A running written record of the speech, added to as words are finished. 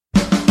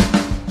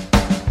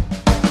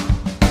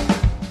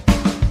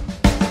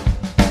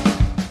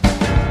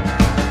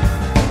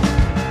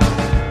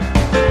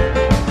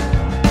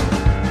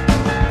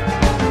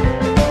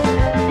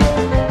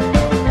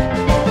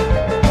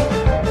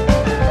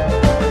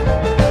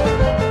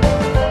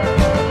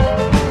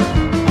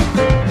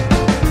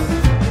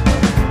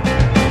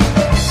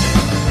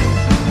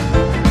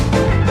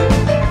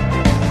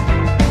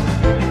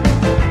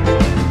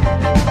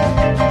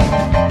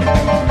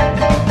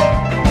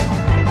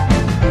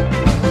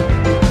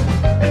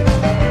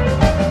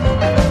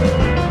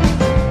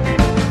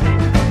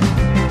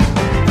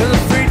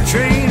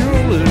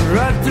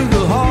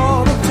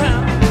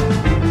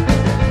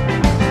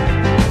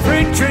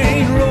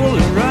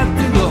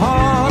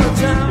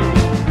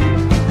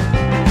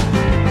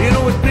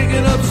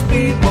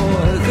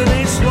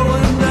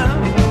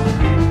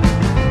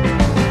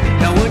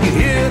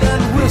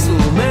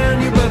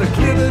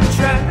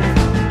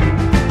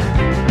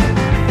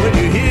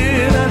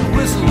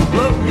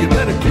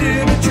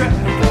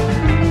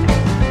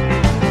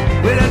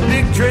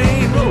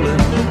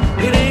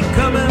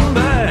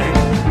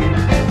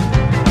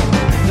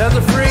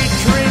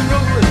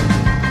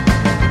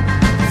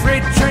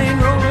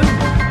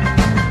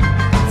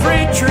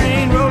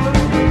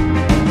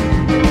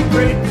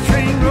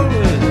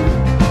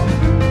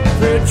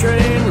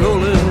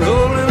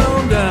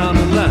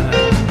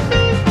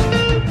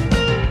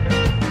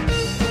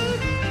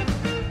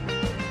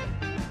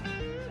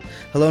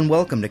and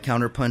welcome to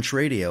Counterpunch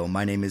Radio.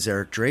 My name is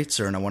Eric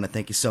Draitser, and I want to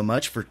thank you so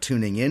much for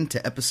tuning in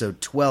to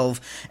episode 12.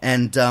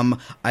 And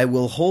I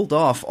will hold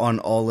off on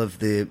all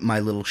of my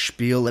little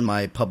spiel and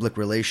my public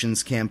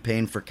relations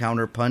campaign for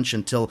Counterpunch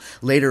until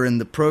later in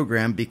the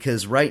program,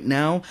 because right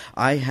now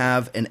I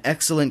have an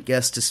excellent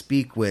guest to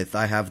speak with.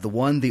 I have the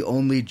one, the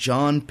only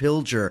John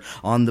Pilger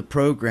on the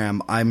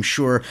program. I'm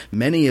sure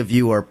many of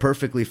you are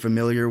perfectly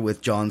familiar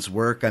with John's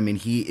work. I mean,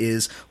 he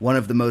is one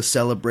of the most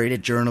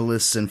celebrated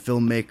journalists and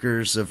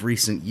filmmakers of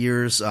recent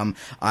years. Let me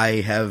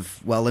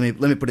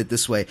put it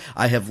this way.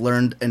 I have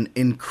learned an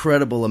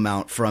incredible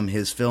amount from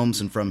his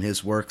films and from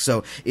his work.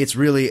 So it's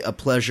really a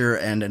pleasure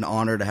and an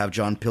honor to have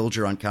John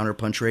Pilger on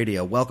Counterpunch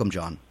Radio. Welcome,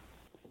 John.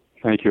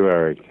 Thank you,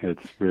 Eric.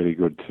 It's really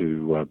good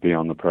to be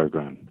on the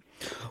program.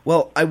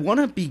 Well, I want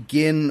to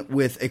begin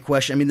with a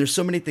question. I mean, there's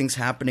so many things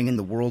happening in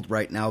the world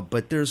right now,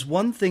 but there's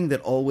one thing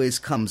that always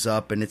comes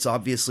up, and it's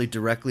obviously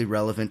directly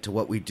relevant to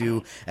what we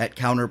do at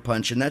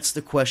Counterpunch, and that's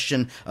the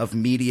question of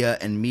media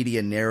and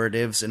media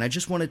narratives. And I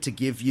just wanted to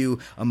give you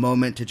a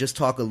moment to just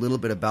talk a little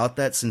bit about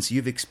that, since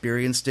you've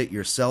experienced it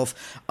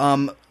yourself.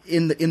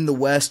 In the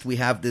West, we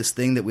have this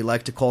thing that we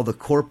like to call the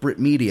corporate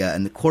media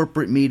and the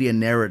corporate media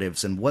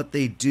narratives and what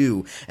they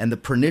do and the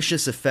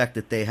pernicious effect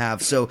that they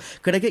have. So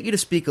could I get you to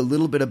speak a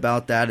little bit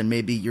about that and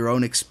maybe your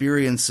own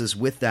experiences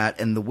with that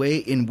and the way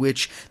in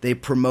which they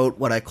promote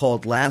what I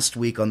called last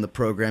week on the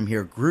program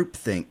here,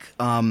 groupthink?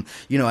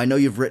 I know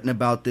you've written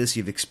about this,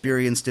 you've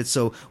experienced it.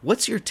 So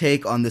what's your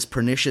take on this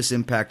pernicious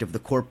impact of the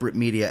corporate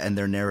media and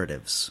their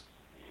narratives?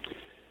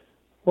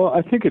 Well,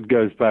 I think it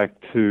goes back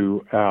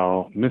to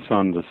our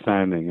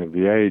misunderstanding of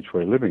the age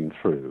we're living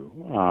through.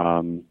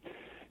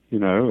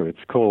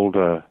 It's called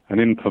an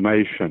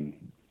information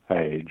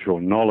age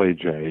or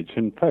knowledge age.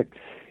 In fact,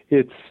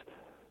 it's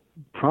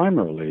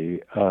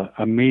primarily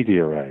a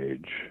media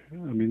age.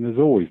 I mean, there's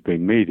always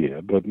been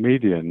media, but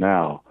media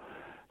now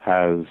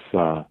has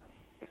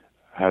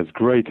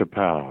greater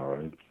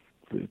power.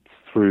 It's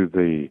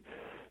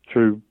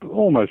through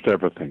almost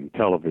everything,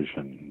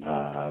 television,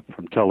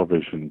 from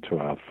television to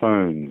our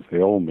phones,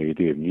 the old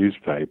media,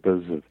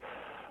 newspapers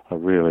are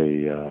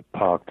really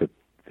parked at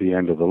the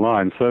end of the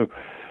line. So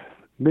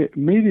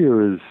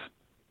media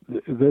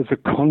there's a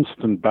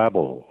constant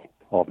babble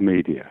of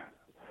media.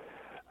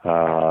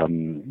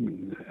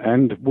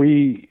 And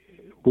we,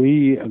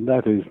 and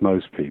that is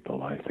most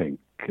people, I think,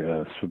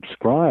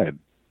 subscribe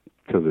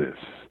to this,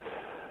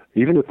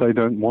 even if they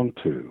don't want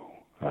to.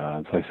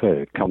 As I say,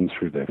 it comes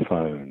through their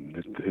phone.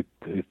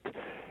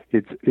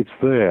 It's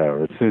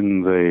there. It's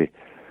in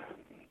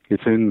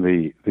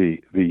the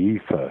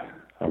ether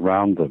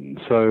around them.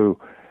 So,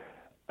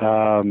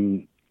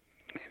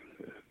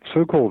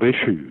 so-called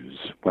issues,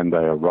 when they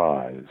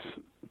arise,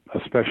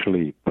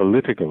 especially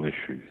political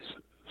issues,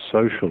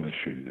 social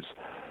issues,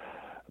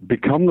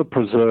 become the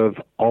preserve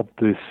of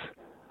this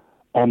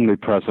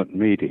omnipresent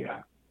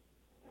media.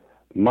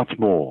 Much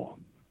more,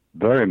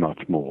 very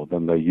much more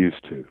than they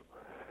used to.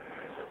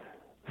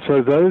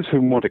 So those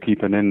who want to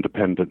keep an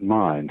independent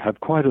mind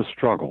have quite a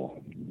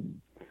struggle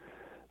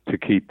to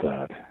keep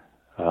that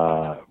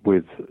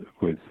with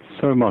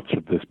so much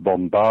of this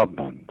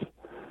bombardment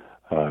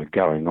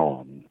going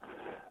on,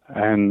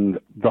 and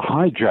the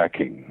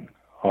hijacking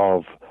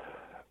of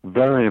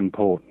very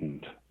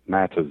important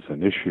matters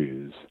and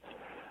issues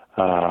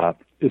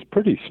is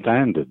pretty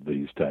standard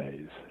these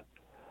days,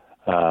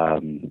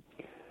 and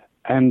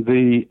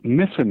the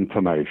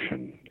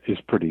misinformation is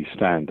pretty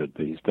standard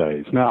these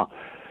days. Now,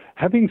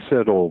 having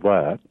said all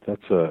that,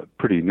 that's a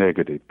pretty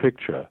negative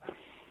picture.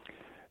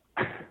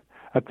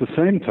 At the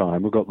same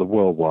time, we've got the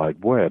World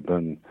Wide Web,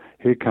 and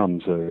here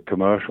comes a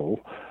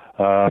commercial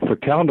for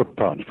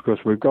Counterpunch, because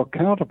we've got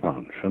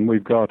Counterpunch, and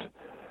we've got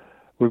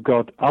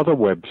other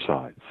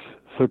websites.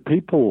 So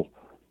people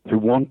who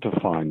want to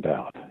find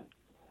out,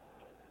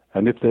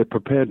 and if they're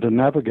prepared to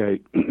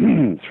navigate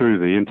through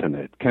the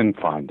internet, can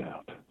find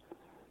out,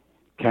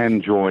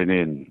 can join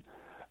in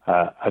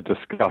a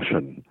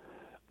discussion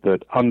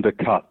that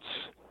undercuts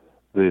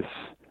this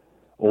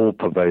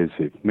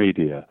all-pervasive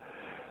media.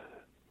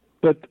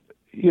 But,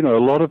 a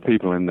lot of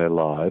people in their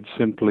lives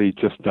simply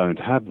just don't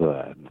have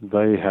that.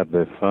 They have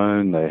their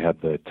phone, they have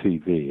their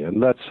TV,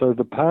 and so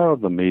the power of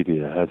the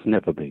media has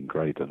never been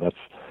greater.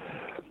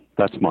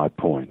 That's my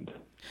point.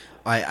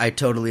 I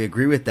totally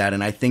agree with that,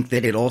 and I think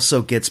that it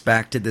also gets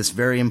back to this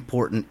very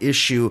important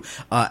issue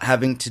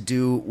having to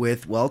do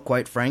with, well,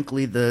 quite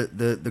frankly,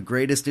 the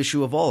greatest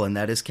issue of all, and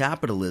that is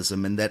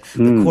capitalism, and that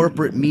the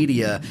corporate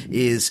media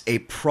is a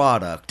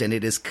product, and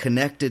it is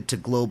connected to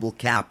global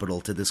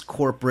capital, to this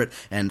corporate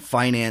and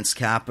finance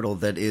capital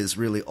that is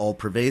really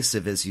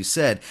all-pervasive, as you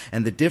said.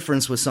 And the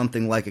difference with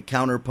something like a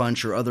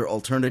Counterpunch or other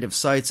alternative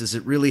sites is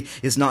it really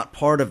is not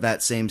part of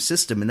that same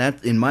system, and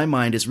that, in my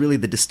mind, is really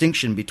the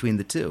distinction between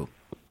the two.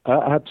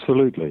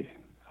 Absolutely,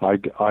 I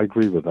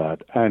agree with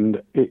that,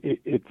 and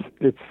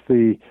it's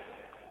the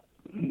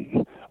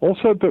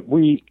also that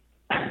we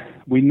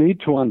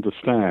need to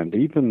understand,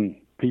 even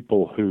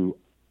people who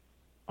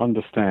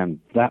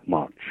understand that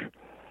much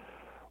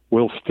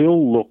will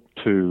still look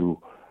to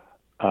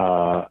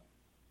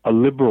a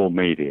liberal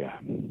media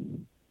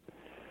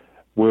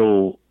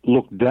will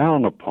look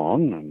down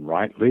upon, and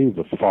rightly,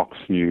 the Fox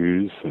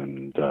News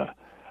and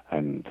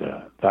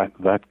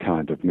that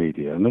kind of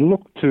media, and they'll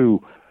look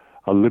to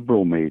a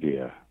liberal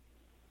media,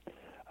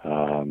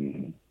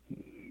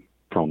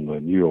 from the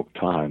New York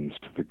Times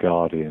to the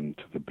Guardian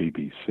to the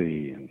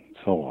BBC and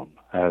so on,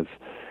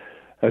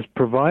 as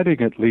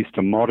providing at least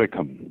a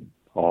modicum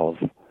of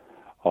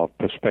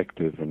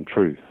perspective and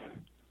truth,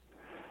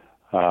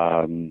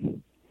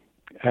 and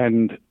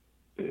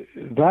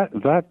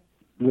that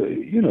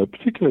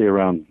particularly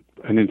around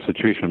an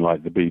institution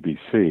like the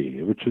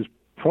BBC, which is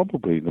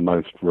probably the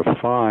most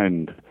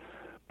refined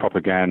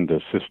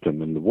propaganda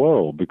system in the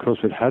world because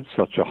it had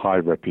such a high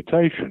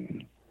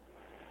reputation.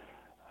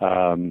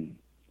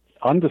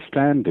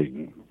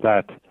 Understanding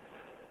that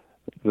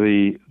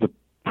the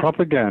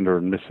propaganda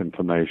and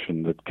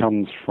misinformation that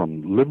comes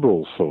from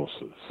liberal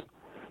sources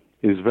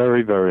is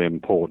very, very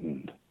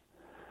important.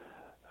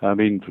 I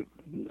mean,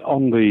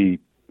 on the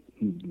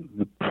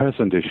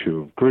present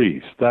issue of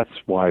Greece,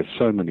 that's why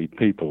so many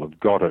people have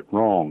got it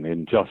wrong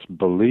in just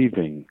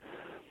believing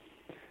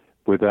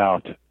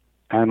without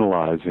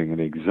analyzing and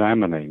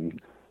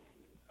examining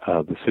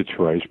the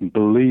situation,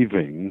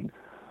 believing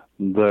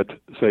that,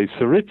 say,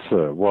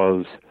 Syriza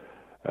was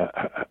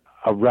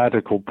a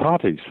radical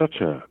party,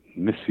 such a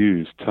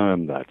misused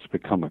term that's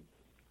become a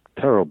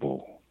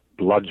terrible,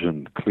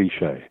 bludgeoned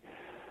cliche.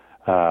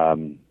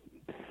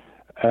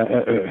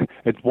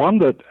 It's one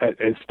that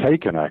is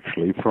taken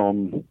actually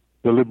from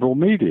the liberal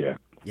media,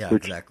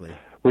 which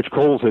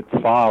calls it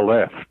far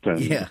left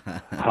and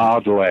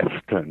hard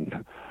left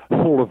and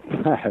all of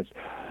that.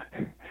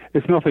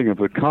 It's nothing of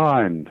the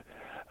kind.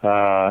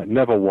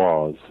 Never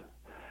was,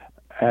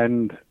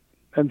 and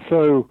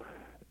so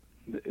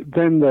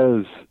then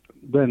there's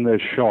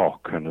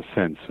shock and a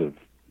sense of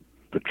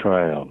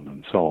betrayal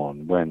and so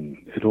on when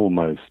it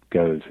almost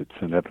goes its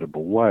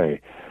inevitable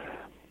way.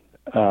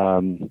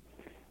 So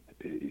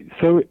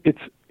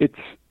it's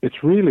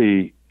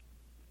really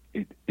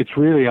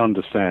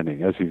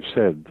understanding, as you've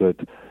said,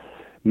 that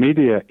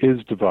media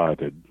is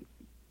divided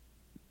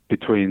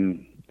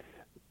between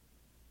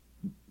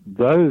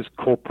those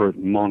corporate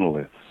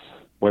monoliths,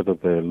 whether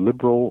they're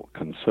liberal,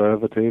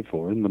 conservative,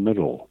 or in the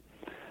middle,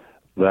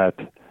 that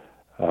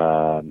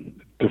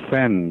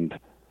defend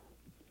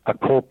a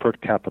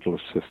corporate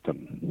capitalist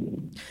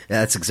system.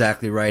 Yeah, that's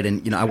exactly right.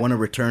 And, I want to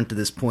return to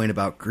this point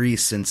about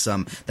Greece since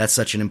that's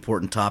such an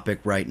important topic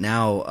right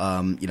now,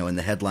 in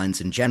the headlines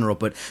in general.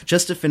 But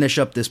just to finish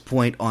up this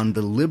point on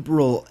the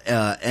liberal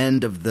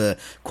end of the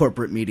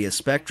corporate media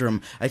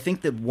spectrum, I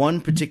think that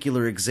one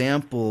particular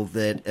example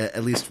that,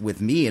 at least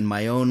with me and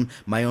my own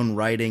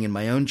writing and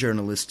my own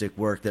journalistic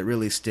work that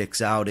really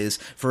sticks out is,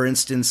 for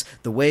instance,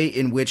 the way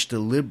in which the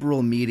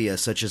liberal media,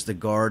 such as The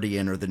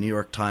Guardian or the New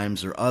York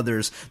Times or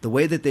others, the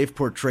way that they've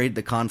portrayed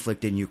the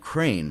conflict in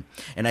Ukraine.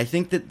 And I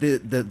think that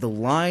the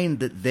line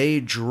that they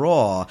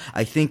draw,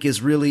 I think,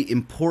 is really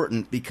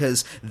important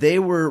because they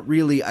were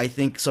really, I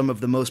think, some of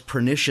the most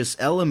pernicious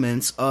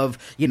elements of,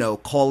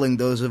 calling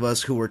those of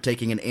us who were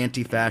taking an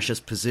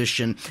anti-fascist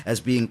position as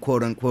being,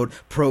 quote unquote,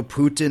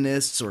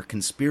 pro-Putinists or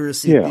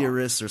conspiracy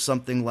theorists or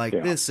something like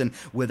this. And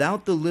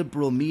without the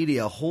liberal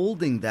media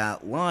holding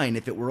that line,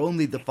 if it were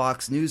only the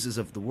Fox Newses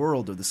of the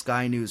world or the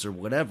Sky News or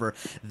whatever,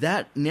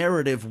 that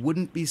narrative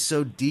wouldn't be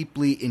so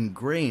deeply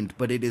ingrained,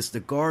 but it is The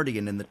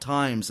Guardian and the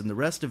Times and the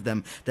rest of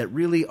them that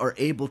really are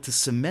able to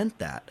cement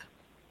that.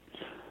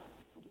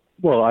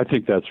 Well, I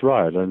think that's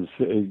right. And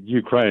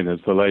Ukraine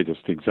is the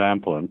latest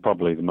example and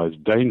probably the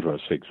most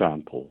dangerous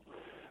example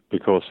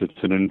because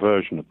it's an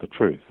inversion of the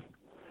truth.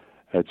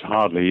 It's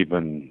hardly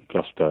even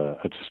just a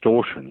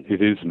distortion.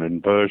 It is an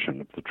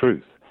inversion of the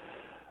truth.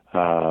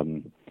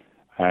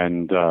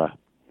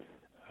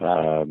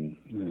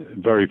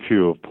 Very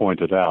few have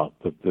pointed out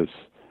that this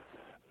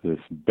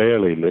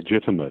barely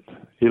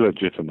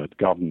illegitimate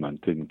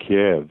government in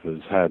Kiev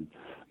has had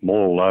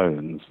more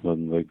loans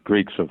than the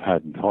Greeks have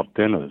had hot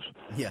dinners.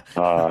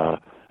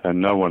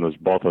 And no one has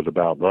bothered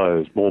about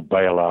those, more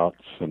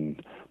bailouts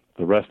and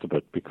the rest of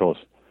it, because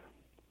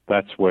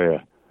that's the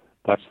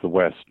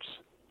West's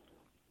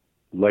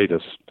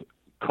latest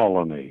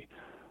colony.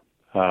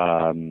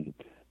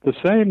 The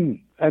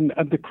same, and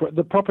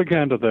the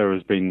propaganda there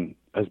has been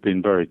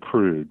very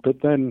crude,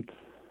 but then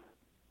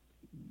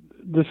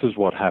this is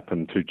what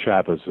happened to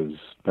Chavez's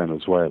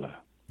Venezuela.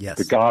 Yes.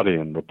 The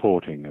Guardian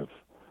reporting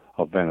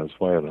of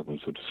Venezuela was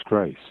a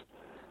disgrace.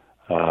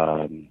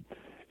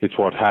 It's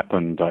what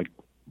happened. I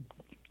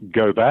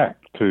go back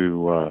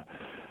to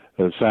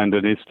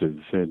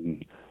Sandinistas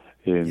in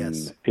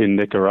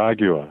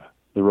Nicaragua,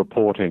 the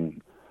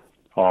reporting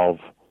of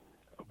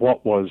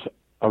what was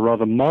a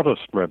rather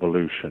modest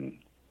revolution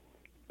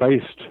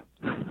based,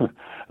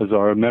 as I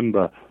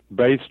remember,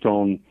 based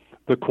on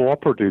the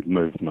cooperative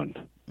movement.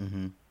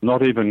 Mm-hmm.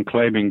 Not even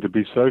claiming to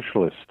be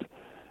socialist,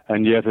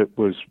 and yet it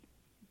was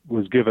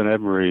given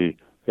every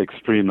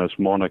extremist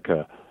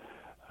moniker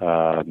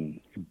by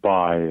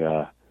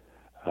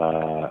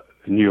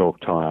New York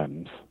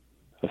Times,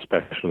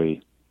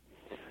 especially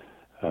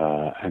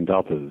and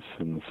others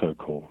in the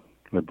so-called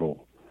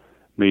liberal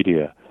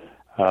media.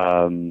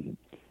 I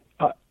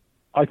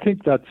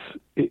think there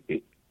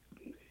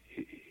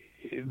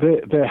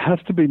has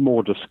to be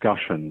more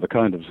discussion, the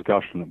kind of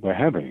discussion that we're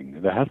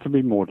having. There has to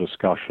be more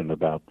discussion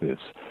about this,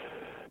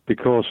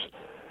 because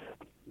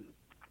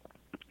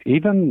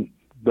even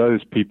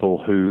those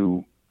people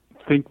who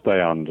think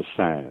they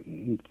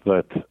understand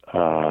that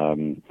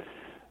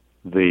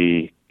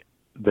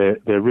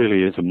there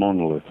really is a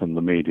monolith in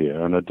the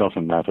media, and it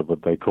doesn't matter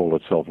whether they call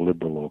itself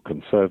liberal or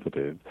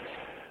conservative.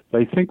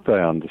 They think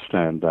they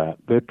understand that.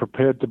 They're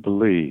prepared to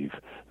believe.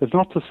 That's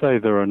not to say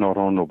there are not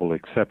honorable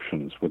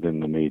exceptions within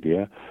the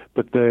media,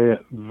 but they're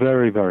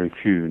very, very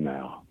few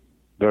now.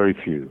 Very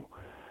few.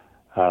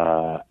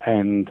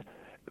 And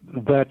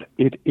that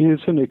it is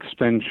an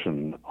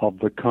extension of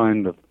the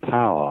kind of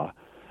power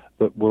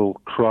that will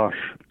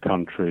crush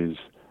countries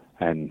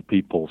and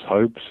people's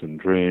hopes and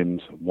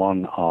dreams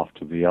one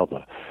after the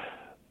other.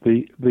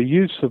 The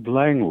use of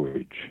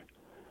language,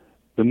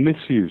 the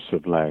misuse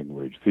of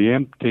language, the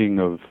emptying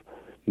of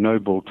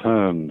noble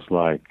terms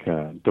like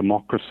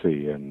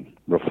democracy and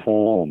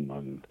reform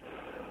and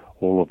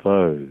all of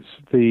those,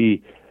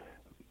 the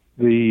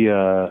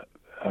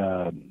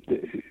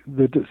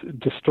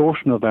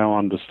distortion of our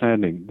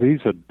understanding,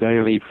 these are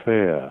daily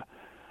fare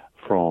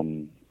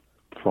from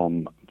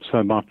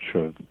so much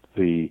of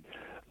the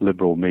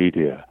liberal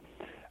media,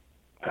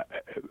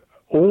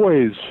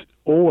 always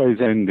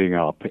ending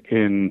up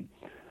in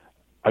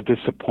a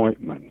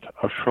disappointment,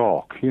 a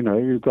shock. You know,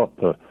 you've got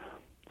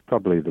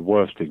probably the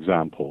worst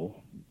example,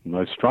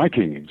 most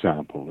striking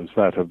example, is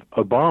that of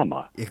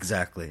Obama.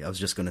 Exactly. I was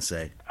just going to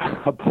say.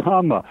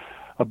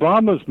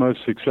 Obama's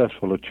most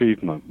successful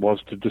achievement was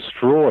to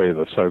destroy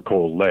the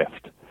so-called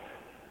left,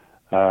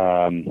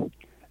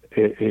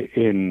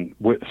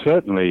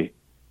 certainly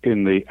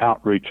in the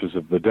outreaches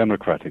of the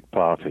Democratic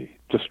Party.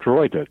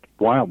 Destroyed it,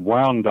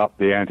 wound up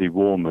the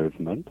anti-war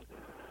movement,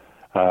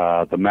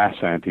 the mass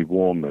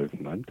anti-war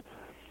movement,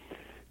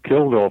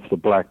 killed off the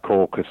black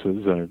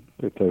caucuses,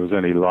 if there was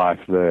any life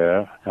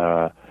there,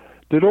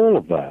 did all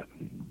of that.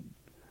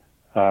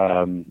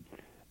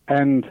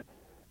 And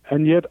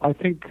yet I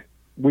think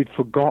we've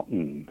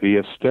forgotten the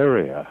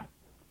hysteria,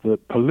 the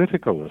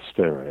political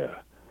hysteria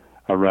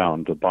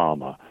around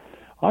Obama.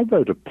 I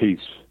wrote a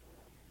piece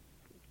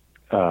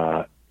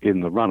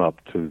in the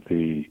run-up to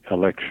the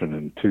election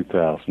in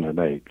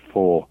 2008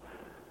 for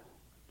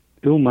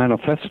Il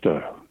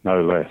Manifesto,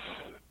 no less,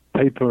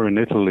 paper in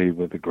Italy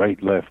with the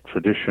great left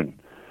tradition.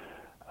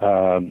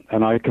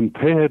 And I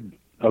compared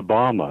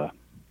Obama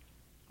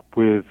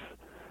with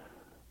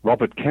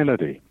Robert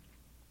Kennedy,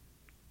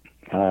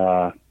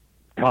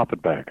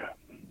 carpetbagger,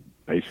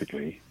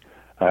 basically,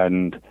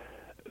 and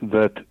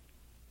that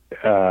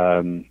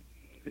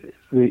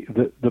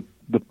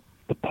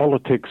the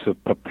politics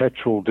of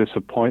perpetual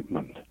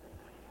disappointment.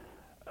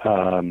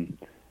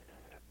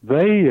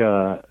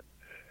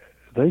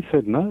 They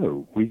said,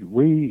 no,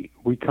 we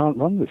can't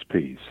run this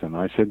piece. And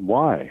I said,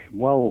 why?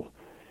 Well,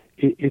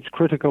 it's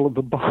critical of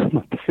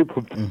Obama. They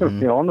were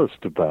very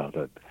honest about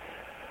it.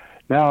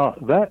 Now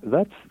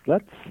that's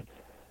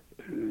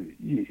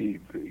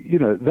you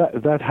know,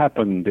 that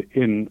happened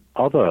in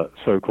other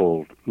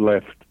so-called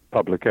left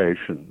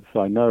publications.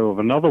 I know of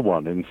another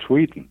one in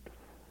Sweden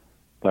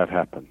that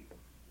happened.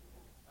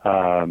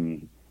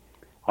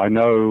 I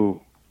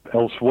know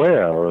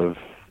elsewhere of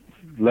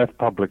left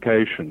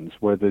publications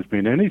where there's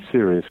been any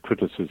serious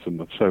criticism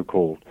of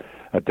so-called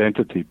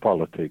identity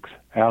politics,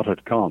 out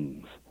it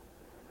comes.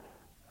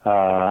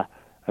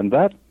 And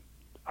that,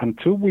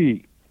 until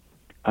we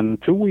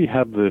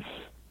have this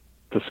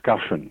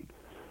discussion,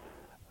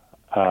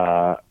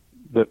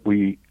 that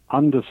we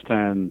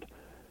understand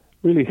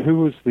really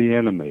who is the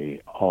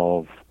enemy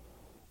of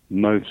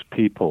most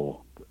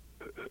people,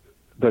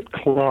 that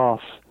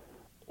class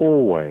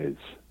always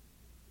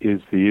is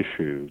the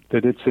issue,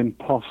 that it's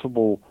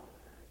impossible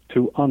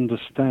to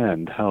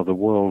understand how the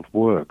world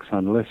works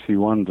unless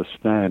you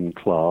understand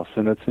class,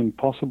 and it's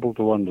impossible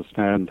to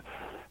understand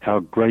how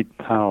great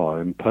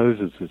power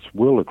imposes its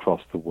will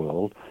across the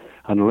world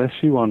unless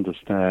you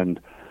understand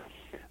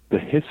the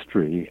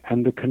history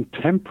and the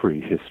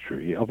contemporary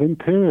history of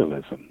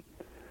imperialism.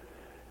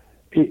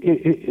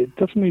 It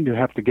doesn't mean you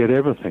have to get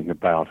everything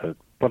about it,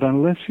 but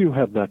unless you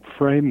have that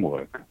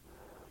framework,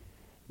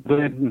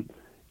 then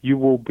you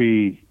will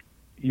be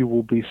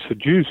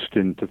seduced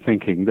into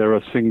thinking there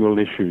are single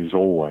issues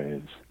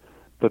always,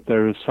 but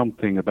there is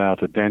something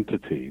about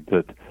identity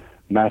that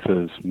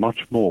matters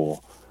much more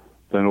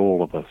than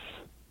all of us,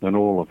 than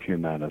all of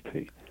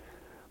humanity.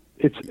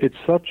 It's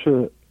such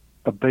a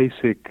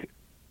basic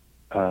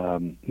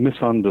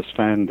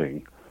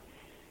misunderstanding,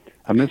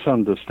 a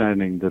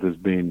misunderstanding that has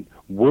been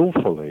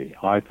willfully,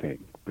 I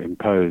think,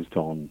 imposed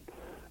on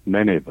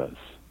many of us.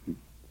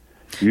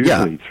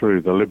 usually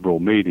through the liberal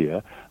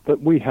media,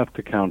 that we have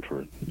to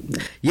counter it.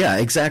 Yeah,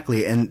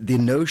 exactly. And the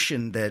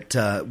notion that,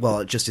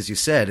 well, just as you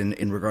said,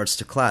 in regards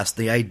to class,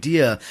 the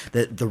idea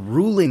that the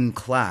ruling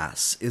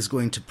class is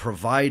going to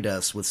provide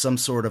us with some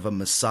sort of a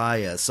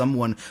messiah,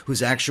 someone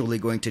who's actually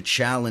going to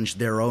challenge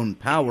their own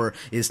power,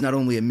 is not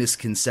only a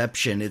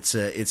misconception, it's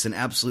an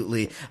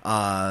absolutely,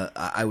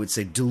 I would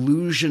say,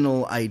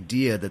 delusional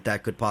idea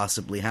that could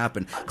possibly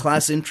happen.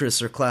 Class interests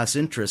are class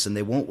interests, and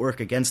they won't work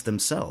against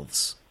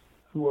themselves.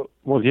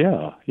 Well,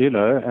 yeah,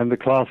 and the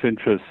class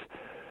interests,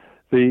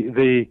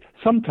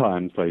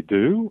 sometimes they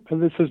do,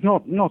 and this is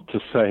not to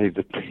say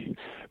that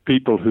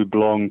people who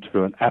belong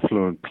to an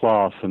affluent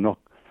class are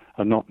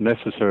not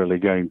necessarily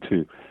going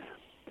to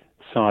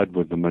side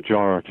with the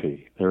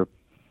majority. A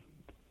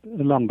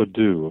number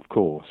do, of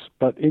course,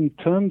 but in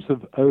terms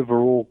of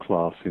overall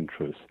class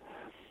interests,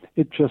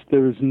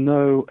 there is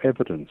no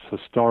evidence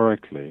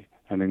historically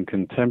and in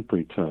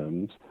contemporary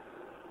terms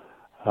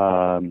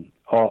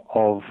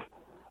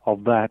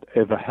of that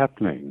ever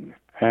happening.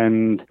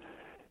 And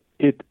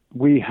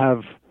we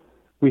have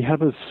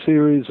a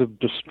series of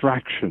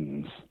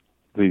distractions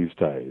these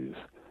days.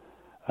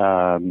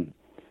 The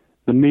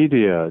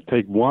media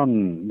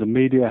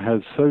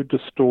has so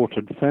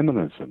distorted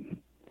feminism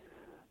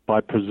by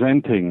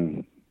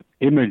presenting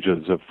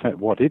images of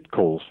what it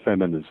calls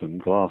feminism,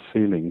 glass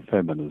ceiling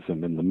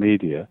feminism in the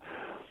media,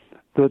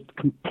 that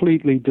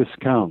completely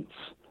discounts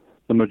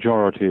the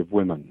majority of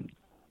women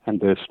and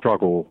their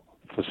struggle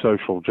for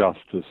social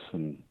justice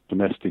and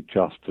domestic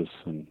justice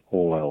and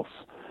all else.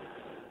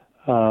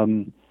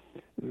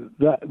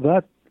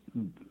 The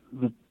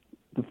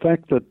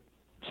fact that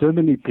so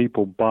many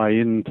people buy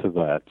into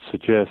that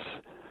suggests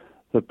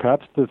that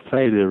perhaps the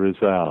failure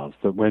is ours,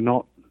 that we're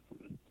not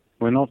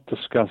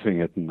discussing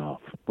it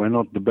enough, we're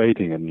not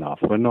debating it enough,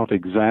 we're not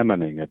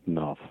examining it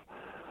enough.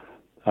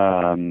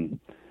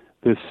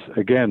 This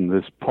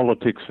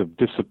politics of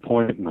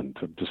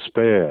disappointment, of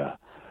despair.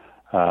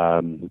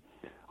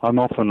 I'm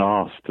often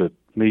asked at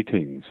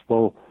meetings,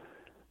 well,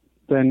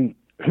 then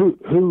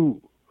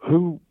who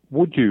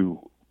would you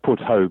put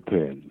hope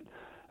in?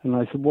 And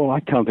I said, well,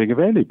 I can't think of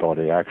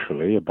anybody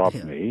actually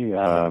above me.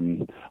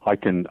 I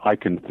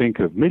can think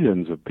of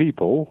millions of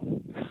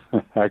people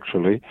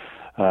actually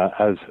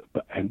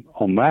en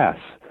masse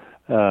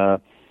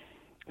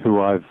who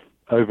I've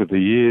over the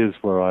years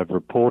where I've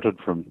reported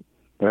from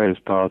various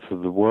parts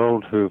of the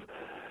world who've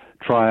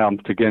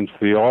triumphed against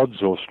the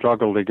odds or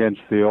struggled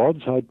against the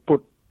odds. I'd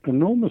put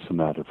enormous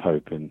amount of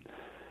hope in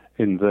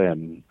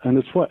them, and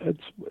it's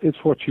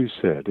what you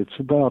said. It's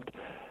about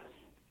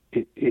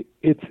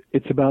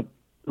it's about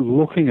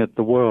looking at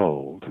the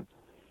world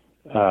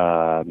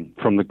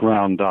from the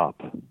ground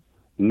up,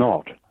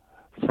 not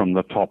from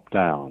the top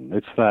down.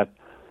 It's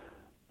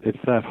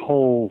that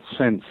whole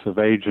sense of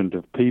agent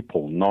of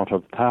people, not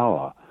of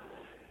power.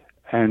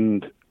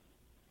 And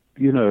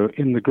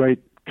in the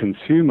great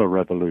consumer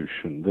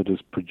revolution that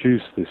has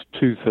produced this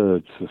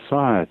two-thirds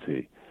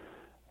society,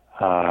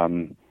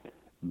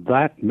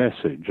 that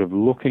message of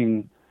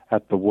looking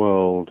at the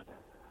world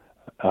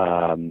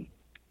from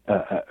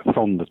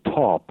the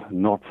top,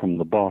 not from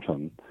the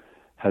bottom,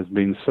 has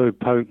been so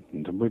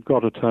potent, and we've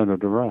got to turn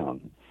it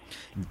around.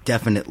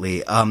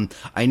 Definitely.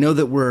 I know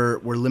that we're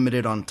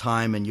limited on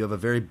time, and you have a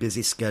very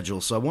busy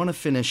schedule, so I want to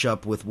finish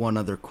up with one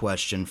other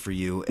question for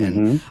you.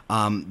 And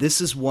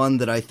this is one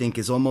that I think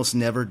is almost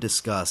never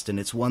discussed, and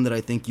it's one that I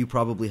think you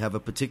probably have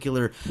a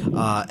particular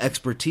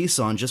expertise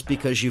on, just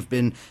because you've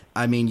been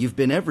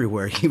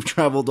everywhere. You've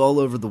traveled all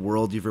over the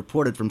world. You've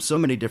reported from so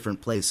many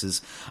different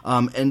places,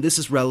 and this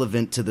is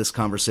relevant to this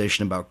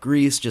conversation about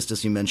Greece, just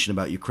as you mentioned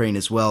about Ukraine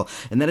as well,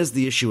 and that is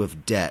the issue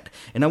of debt.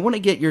 And I want to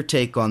get your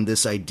take on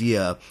this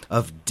idea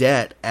of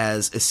debt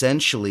as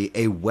essentially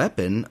a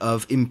weapon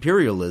of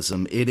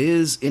imperialism. It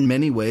is, in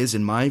many ways,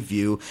 in my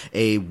view,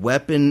 a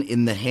weapon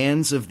in the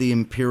hands of the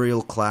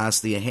imperial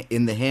class,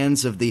 in the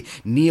hands of the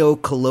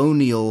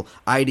neo-colonial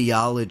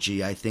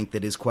ideology, I think,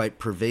 that is quite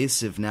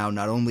pervasive now,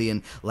 not only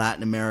in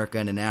Latin America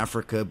and in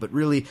Africa, but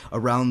really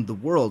around the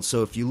world.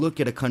 So if you look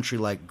at a country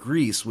like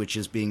Greece, which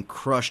is being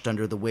crushed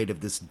under the weight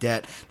of this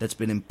debt that's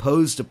been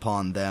imposed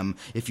upon them,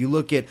 if you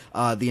look at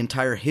the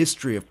entire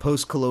history of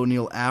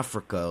post-colonial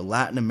Africa,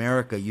 Latin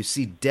America, you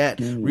see debt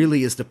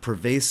really is the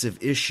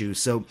pervasive issue.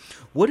 So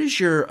what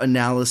is your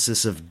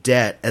analysis of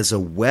debt as a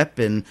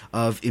weapon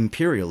of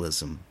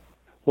imperialism?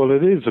 Well,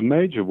 it is a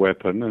major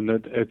weapon, and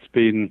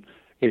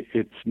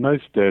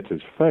most debt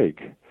is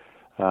fake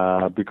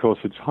because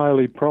it's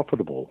highly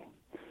profitable.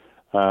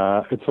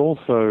 It's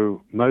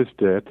also, most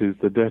debt is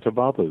the debt of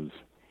others.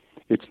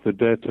 It's the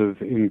debt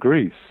of, in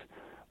Greece,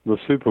 the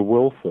super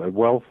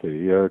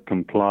wealthy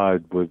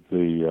complied with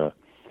the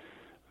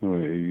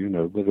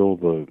with all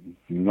the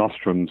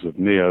nostrums of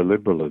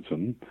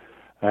neoliberalism,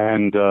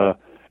 and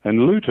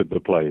looted the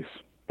place,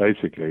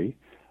 basically,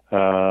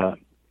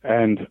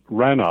 and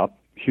ran up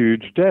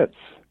huge debts.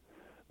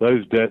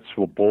 Those debts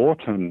were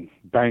bought, and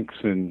banks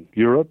in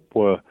Europe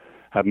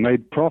have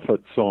made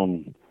profits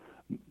on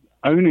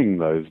owning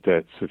those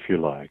debts, if you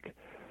like.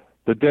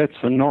 The debts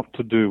are not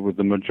to do with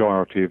the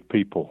majority of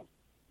people.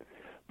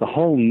 The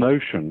whole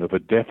notion of a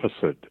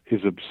deficit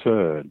is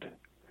absurd.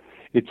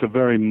 It's a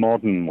very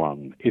modern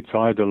one. It's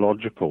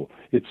ideological.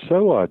 It's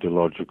so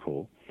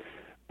ideological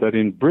that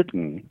in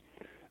Britain,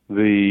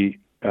 the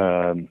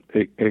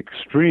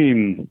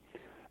extreme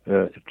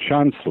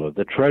Chancellor,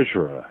 the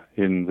Treasurer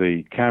in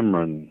the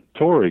Cameron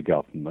Tory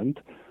government,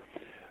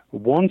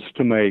 wants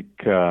to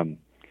make a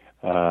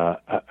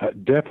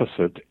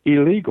deficit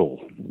illegal.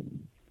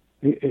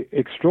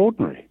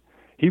 Extraordinary.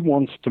 He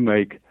wants to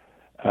make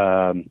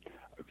the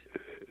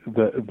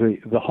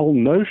whole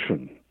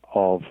notion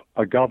of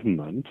a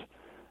government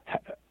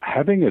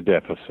having a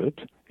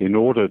deficit in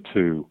order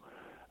to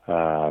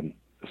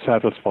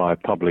satisfy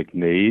public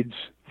needs,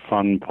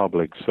 fund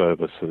public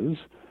services,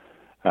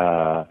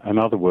 in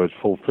other words,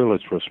 fulfill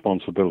its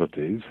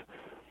responsibilities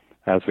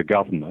as a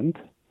government.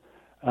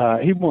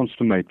 He wants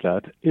to make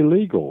that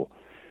illegal.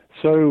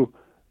 So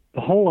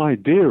the whole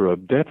idea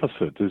of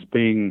deficit is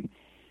being,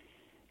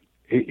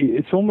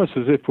 it's almost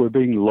as if we're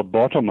being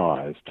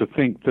lobotomized to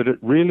think that it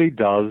really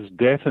does,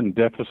 debt and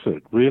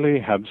deficit really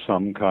have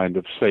some kind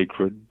of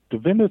sacred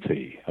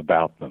divinity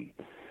about them.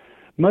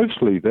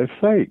 Mostly they're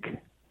fake.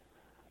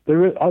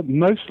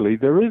 Mostly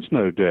there is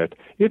no debt.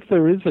 If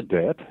there is a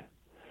debt,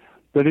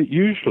 then it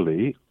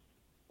usually,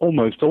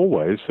 almost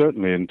always,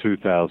 certainly in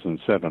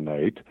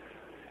 2007-8,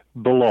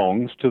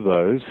 belongs to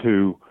those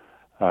who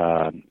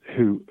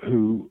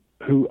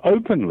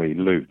openly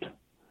loot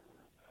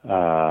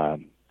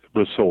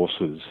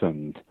resources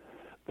and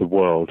the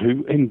world,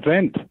 who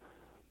invent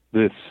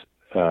this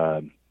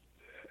a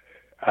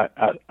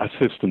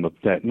system of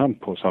debt. And of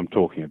course, I'm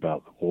talking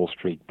about the Wall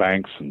Street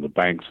banks and the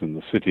banks in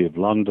the City of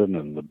London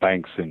and the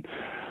banks in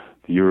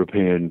the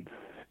European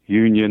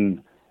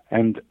Union.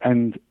 And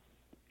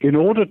in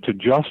order to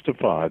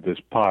justify this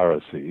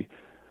piracy,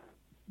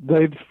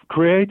 they've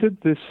created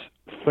this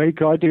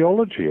fake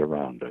ideology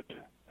around it.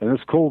 And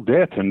it's called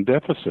debt and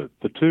deficit,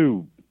 the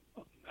two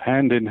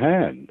hand in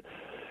hand.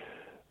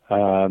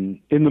 In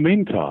the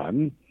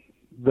meantime,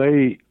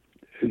 they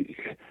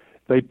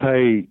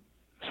pay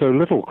so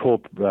little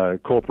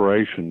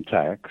corporation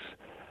tax.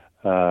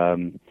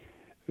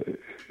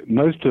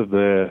 Most of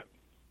their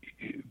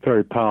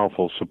very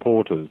powerful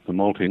supporters, the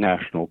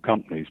multinational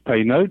companies,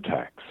 pay no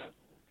tax.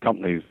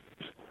 Companies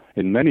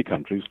in many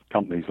countries,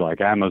 companies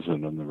like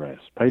Amazon and the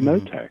rest, pay no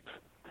tax.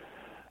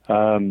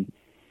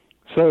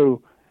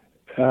 So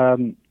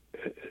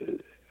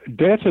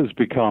debt has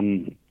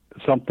become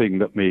something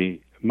that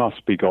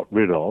must be got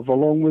rid of,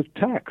 along with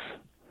tax.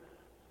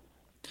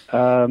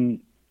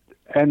 And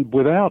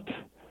without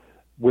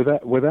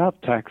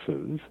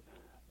taxes,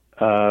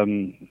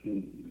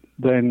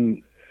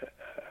 then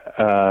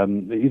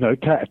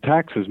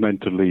tax is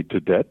meant to lead to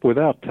debt.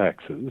 Without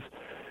taxes,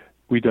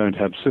 we don't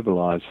have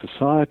civilized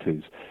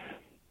societies.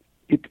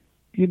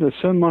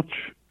 So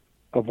much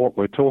of what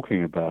we're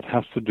talking about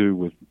has to do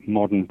with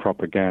modern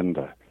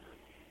propaganda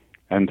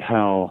and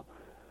how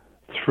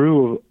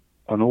through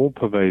an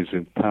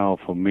all-pervasive,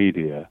 powerful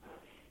media,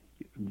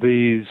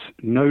 these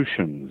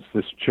notions,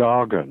 this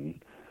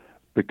jargon,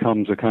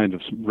 becomes a kind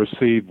of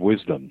received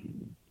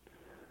wisdom,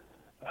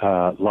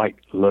 like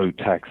low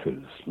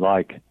taxes,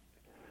 like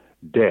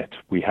debt.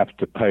 We have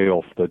to pay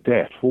off the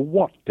debt. Well,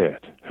 what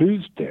debt?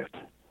 Whose debt?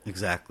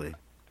 Exactly.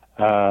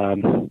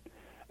 In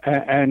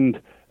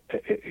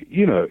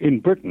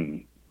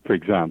Britain, for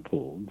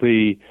example,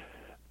 the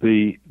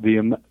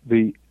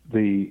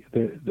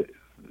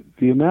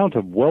amount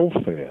of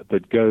welfare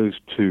that goes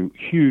to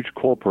huge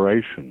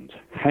corporations,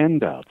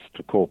 handouts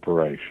to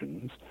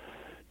corporations,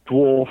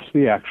 dwarfs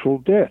the actual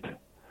debt.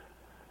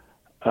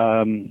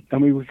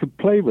 We could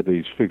play with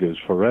these figures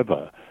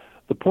forever.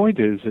 The point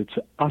is, it's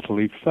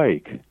utterly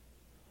fake,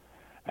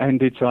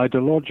 and it's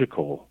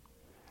ideological,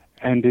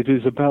 and it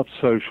is about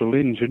social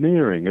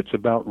engineering. It's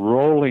about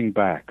rolling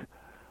back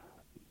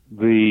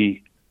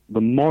the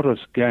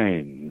modest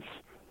gains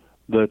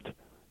that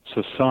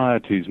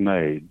societies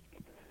made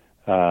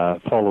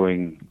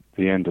following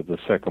the end of the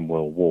Second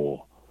World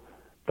War.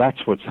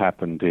 That's what's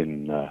happened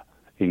in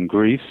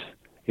Greece,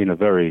 in a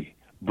very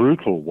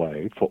brutal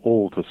way for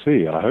all to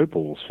see. I hope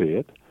all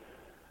see it.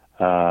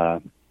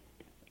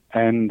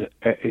 And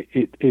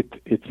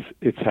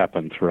it's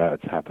happened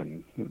throughout. It's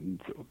happened in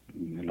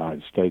the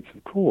United States,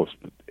 of course,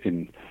 but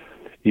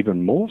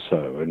even more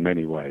so in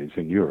many ways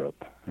in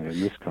Europe and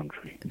in this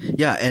country.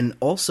 Yeah, and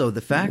also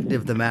the fact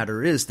of the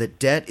matter is that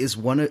debt is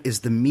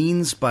the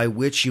means by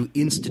which you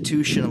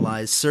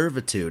institutionalize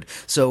servitude.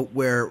 So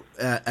where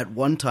at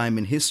one time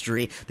in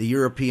history the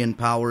European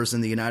powers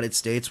and the United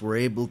States were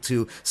able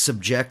to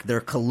subject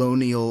their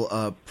colonial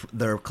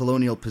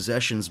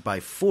possessions by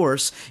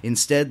force,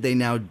 instead they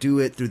now do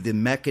it through the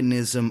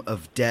mechanism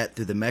of debt,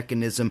 through the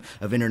mechanism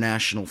of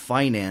international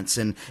finance,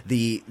 and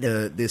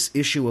this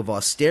issue of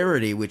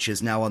austerity, which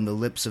is now on the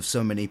lips of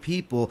so many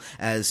people,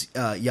 as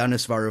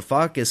Yanis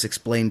Varoufakis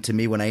explained to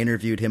me when I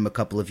interviewed him a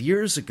couple of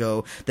years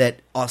ago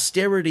that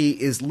austerity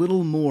is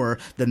little more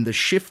than the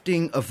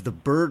shifting of the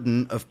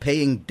burden of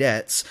paying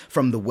debts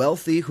from the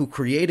wealthy who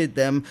created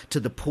them to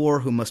the poor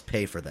who must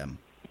pay for them.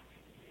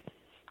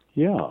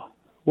 Yeah,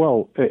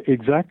 well,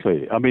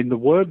 exactly. I mean, the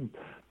word,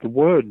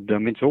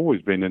 it's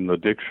always been in the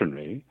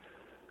dictionary,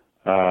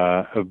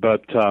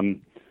 but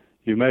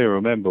you may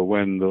remember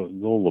when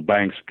all the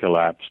banks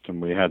collapsed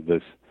and we had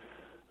this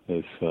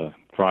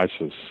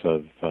crisis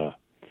of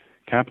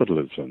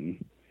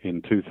capitalism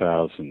in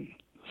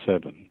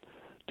 2007,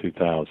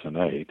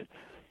 2008.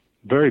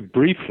 Very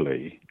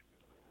briefly,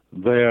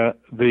 the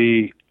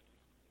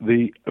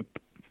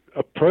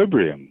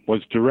opprobrium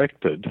was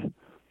directed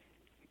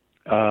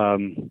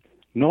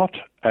not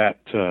at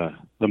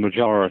the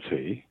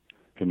majority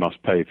who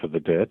must pay for the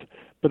debt,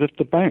 but at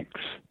the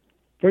banks.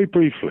 Very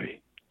briefly.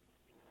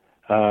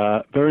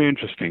 Very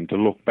interesting to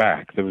look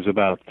back. There was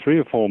about 3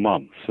 or 4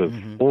 months of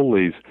all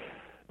these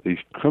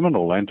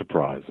criminal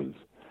enterprises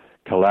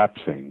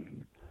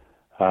collapsing.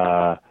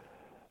 It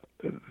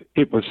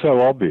was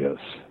so obvious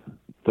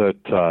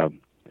that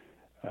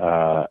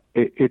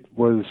it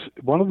was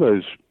one of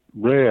those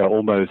rare,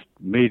 almost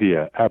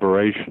media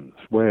aberrations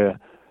where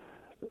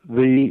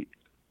the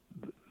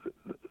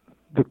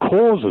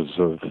causes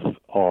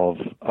of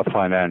a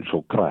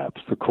financial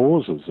collapse, the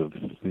causes of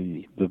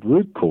the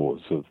root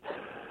cause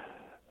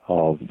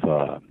of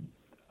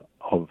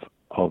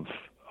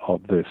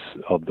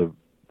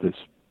this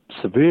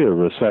severe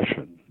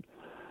recession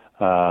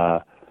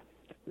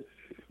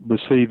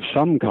received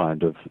some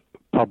kind of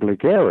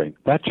public airing.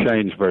 That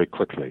changed very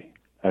quickly,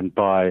 and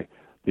by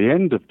the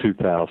end of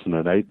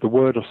 2008, the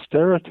word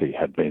austerity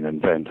had been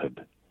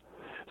invented.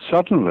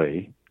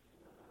 Suddenly,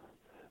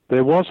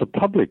 there was a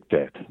public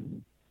debt.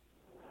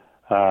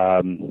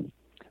 And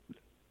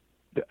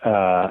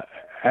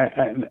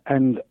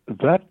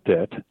that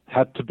debt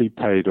had to be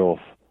paid off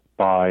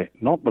by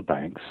not the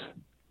banks,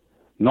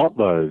 not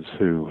those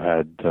who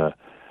had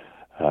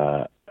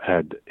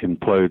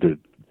imploded,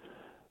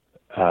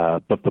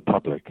 but the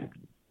public.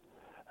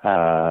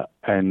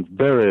 And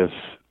various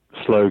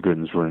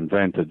slogans were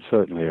invented,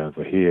 certainly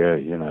over here,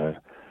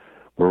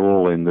 we're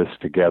all in this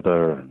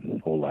together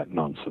and all that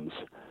nonsense.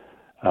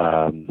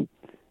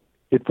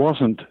 It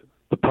wasn't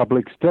the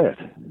public's debt.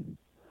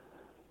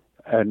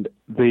 And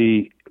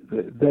there's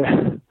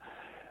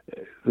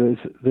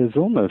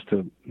almost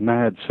a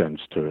mad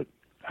sense to it,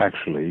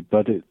 actually,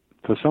 but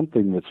for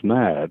something that's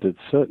mad, it's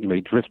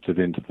certainly drifted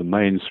into the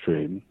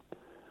mainstream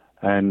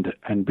and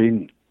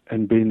been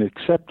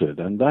accepted,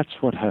 and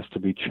that's what has to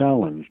be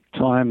challenged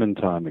time and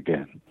time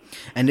again.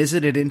 And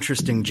isn't it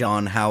interesting,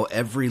 John, how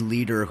every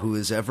leader who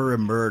has ever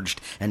emerged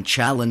and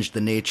challenged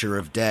the nature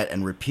of debt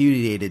and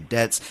repudiated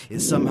debts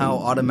is somehow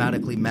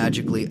automatically,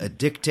 magically a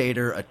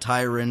dictator, a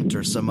tyrant,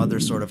 or some other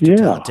sort of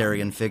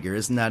totalitarian figure?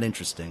 Isn't that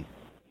interesting?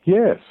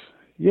 Yes,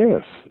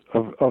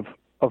 of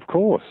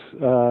course.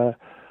 I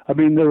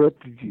mean, they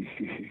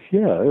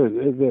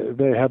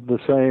have the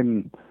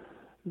same.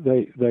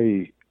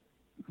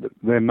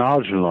 They're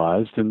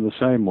marginalized in the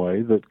same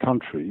way that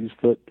countries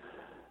that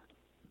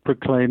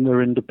proclaim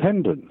their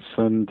independence.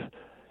 And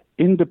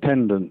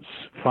independence,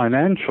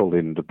 financial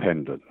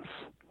independence,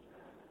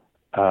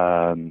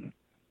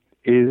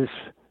 is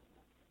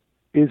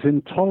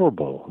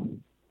intolerable.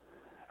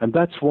 And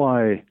that's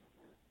why,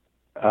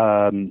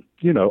 under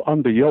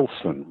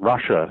Yeltsin,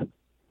 Russia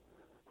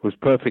was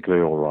perfectly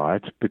all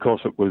right because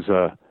it was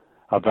a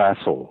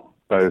vassal,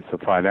 both a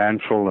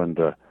financial and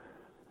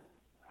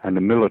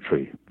a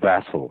military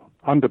vassal.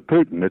 Under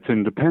Putin, it's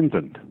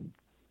independent.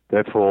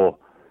 Therefore,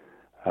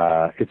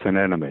 it's an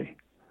enemy.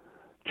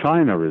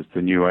 China is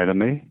the new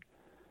enemy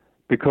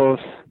because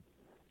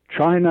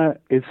China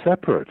is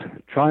separate.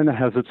 China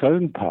has its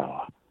own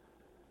power.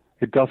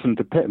 It doesn't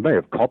depend. It may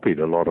have copied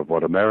a lot of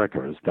what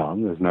America has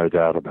done. There's no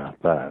doubt about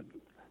that.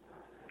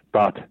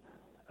 But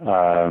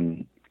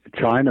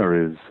China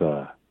is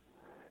a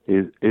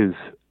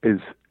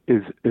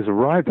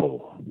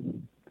rival.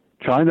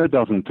 China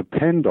doesn't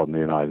depend on the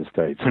United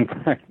States. In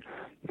fact,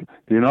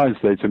 the United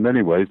States, in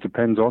many ways,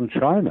 depends on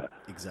China.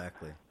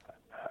 Exactly.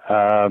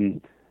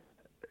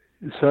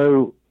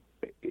 So,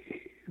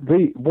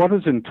 what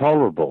is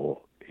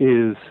intolerable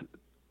is,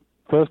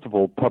 first of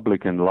all,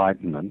 public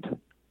enlightenment,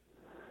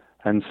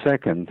 and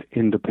second,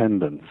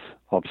 independence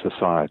of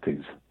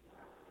societies.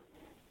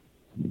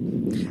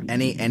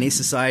 Any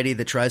society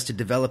that tries to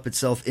develop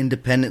itself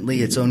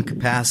independently, its own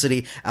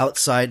capacity,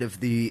 outside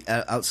of the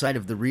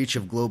reach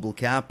of global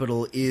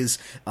capital, is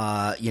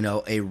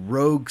a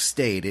rogue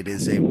state. It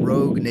is a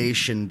rogue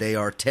nation. They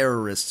are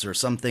terrorists or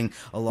something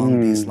along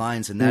these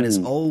lines, and that is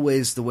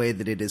always the way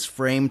that it is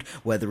framed,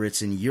 whether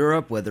it's in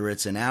Europe, whether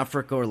it's in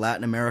Africa or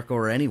Latin America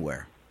or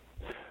anywhere.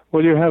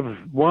 Well, you have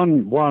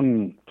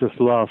one just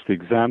last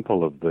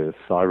example of this.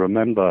 I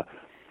remember.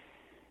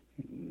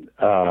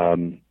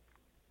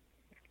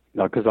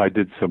 Because I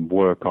did some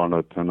work on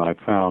it, and I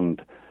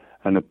found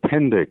an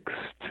appendix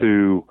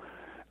to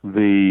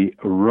the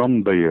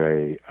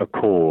Rambouillet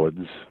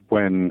Accords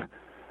when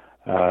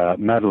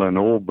Madeleine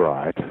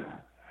Albright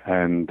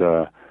and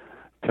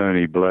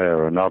Tony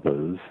Blair and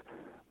others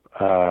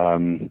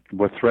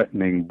were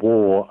threatening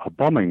war, a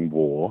bombing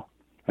war,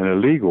 an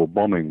illegal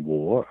bombing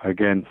war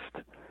against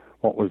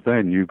what was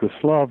then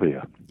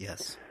Yugoslavia.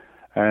 Yes.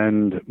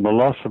 And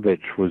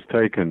Milosevic was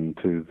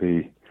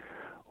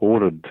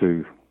ordered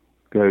to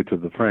go to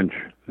this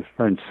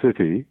French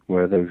city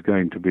where there was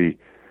going to be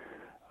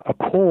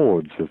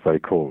accords, as they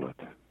called it,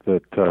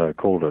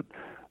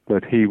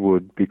 that he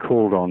would be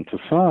called on to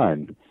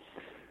sign.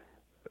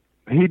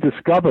 He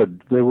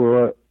discovered there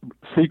were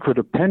secret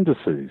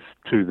appendices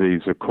to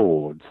these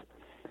accords,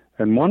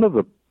 and one of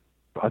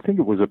I think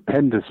it was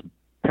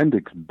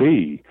Appendix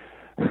B,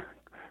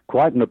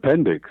 quite an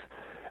appendix.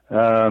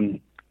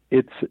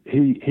 If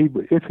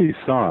he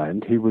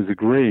signed, he was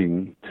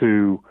agreeing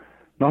to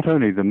not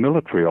only the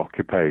military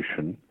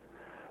occupation,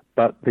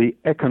 but the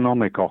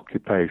economic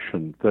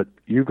occupation that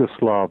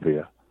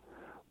Yugoslavia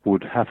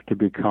would have to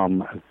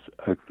become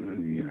a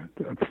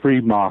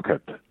free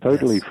market,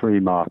 totally Yes. free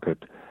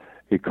market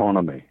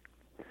economy.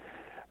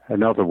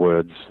 In other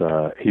words,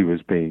 he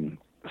was being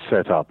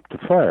set up to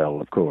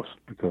fail, of course,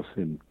 because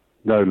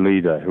no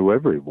leader,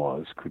 whoever he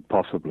was, could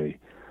possibly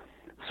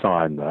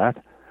sign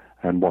that.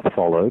 And what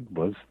followed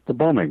was the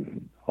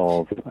bombing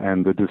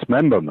and the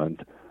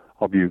dismemberment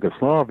of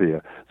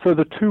Yugoslavia. So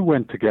the two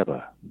went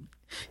together.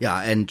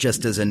 Yeah, and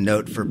just as a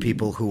note for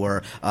people who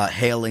are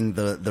hailing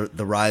the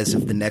rise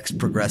of the next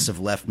progressive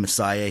left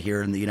messiah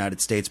here in the United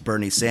States,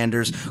 Bernie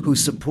Sanders, who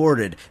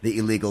supported the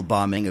illegal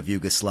bombing of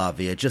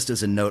Yugoslavia, just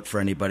as a note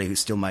for anybody who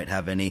still might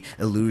have any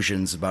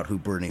illusions about who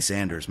Bernie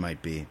Sanders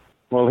might be.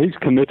 Well, he's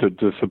committed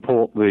to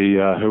support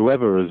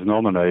whoever is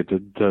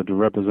nominated to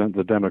represent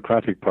the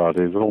Democratic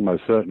Party is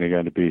almost certainly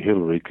going to be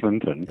Hillary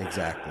Clinton.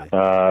 Exactly.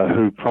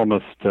 Who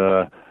promised,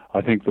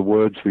 I think the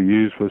words we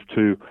used was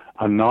to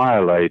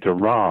annihilate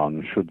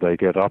Iran should they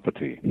get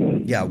uppity.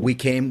 Yeah, we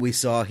came, we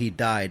saw, he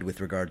died with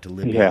regard to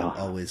Libya. Yeah.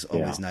 Always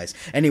nice.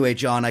 Anyway,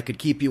 John, I could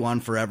keep you on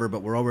forever,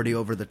 but we're already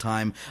over the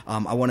time.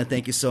 I want to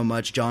thank you so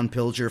much, John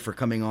Pilger, for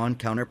coming on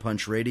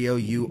Counterpunch Radio.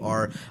 You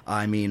are,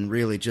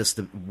 really just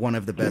one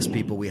of the best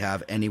people we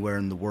have anywhere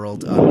in the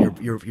world.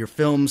 Your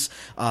films,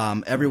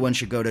 everyone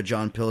should go to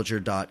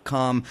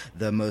johnpilger.com.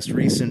 The most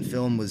recent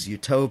film was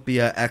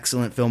Utopia,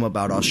 excellent film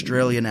about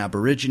Australian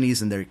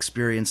Aborigines and their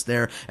experience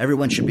there.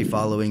 Everyone should be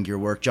following your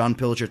work. John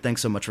Pilger,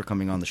 thanks so much for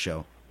coming on the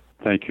show.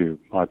 Thank you.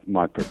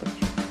 My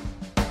privilege.